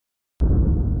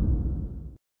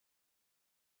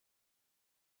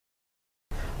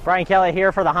Brian Kelly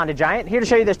here for the Honda Giant. Here to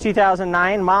show you this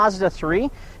 2009 Mazda 3.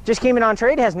 Just came in on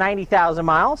trade, has 90,000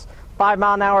 miles.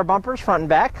 5-mile-an-hour bumpers, front and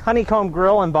back. Honeycomb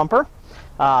grille and bumper.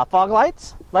 Fog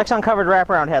lights. Lexan covered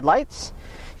wraparound headlights.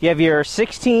 You have your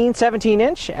 16,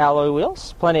 17-inch alloy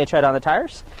wheels. Plenty of tread on the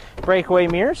tires. Breakaway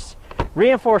mirrors.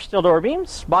 Reinforced steel door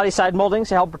beams. Body side moldings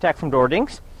to help protect from door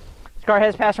dings. This car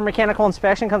has passed our mechanical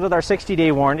inspection. Comes with our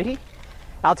 60-day warranty.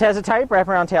 Altezza type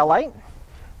wraparound tail light.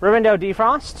 Rear window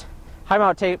defrost. High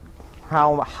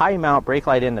mount brake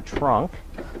light in the trunk.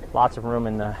 Lots of room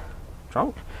in the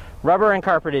trunk. Rubber and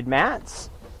carpeted mats.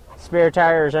 Spare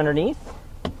tires underneath.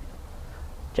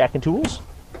 Jack and tools.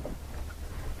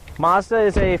 Mazda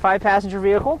is a 5-passenger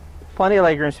vehicle. Plenty of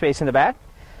legroom space in the back.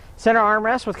 Center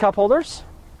armrest with cup holders.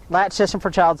 Latch system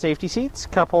for child safety seats.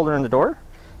 Cup holder in the door.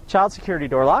 Child security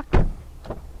door lock.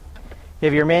 You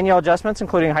have your manual adjustments,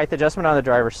 including height adjustment on the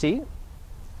driver's seat.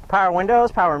 Power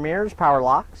windows, power mirrors, power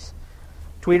locks.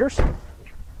 Tweeters.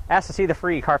 Ask to see the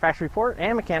free CARFAX report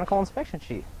and mechanical inspection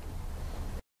sheet.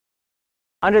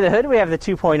 Under the hood, we have the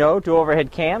 2.0 dual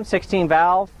overhead cam,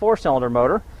 16-valve, 4-cylinder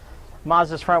motor.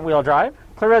 Mazda's front-wheel drive.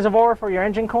 Clear reservoir for your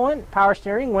engine coolant, power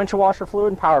steering, windshield washer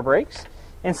fluid, and power brakes.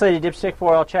 Insulated dipstick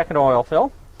for oil check and oil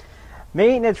fill.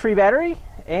 Maintenance-free battery,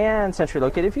 and centrally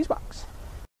located fuse box.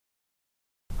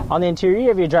 On the interior, you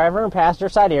have your driver and passenger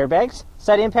side airbags,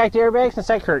 side impact airbags, and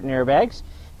side curtain airbags.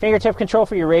 Fingertip control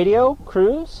for your radio,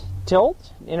 cruise,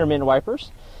 tilt, intermittent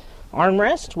wipers.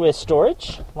 Armrest with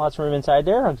storage, lots of room inside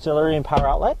there, auxiliary and power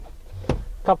outlet.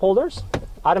 Cup holders,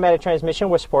 automatic transmission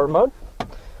with sport mode.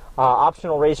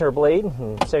 Optional razor blade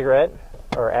and cigarette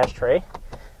or ashtray.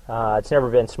 It's never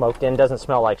been smoked in, doesn't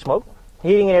smell like smoke.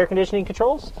 Heating and air conditioning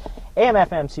controls.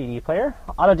 AM/FM CD player.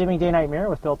 Auto dimming day-night mirror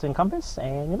with built-in compass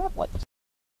and your map lights.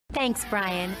 Thanks,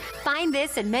 Brian. Find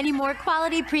this and many more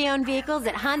quality pre-owned vehicles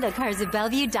at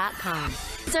HondaCarsOfBellevue.com.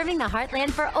 Serving the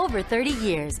heartland for over 30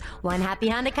 years, one happy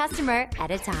Honda customer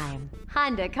at a time.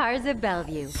 Honda Cars of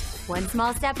Bellevue. One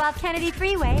small step off Kennedy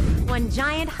Freeway, one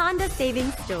giant Honda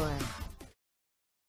savings store.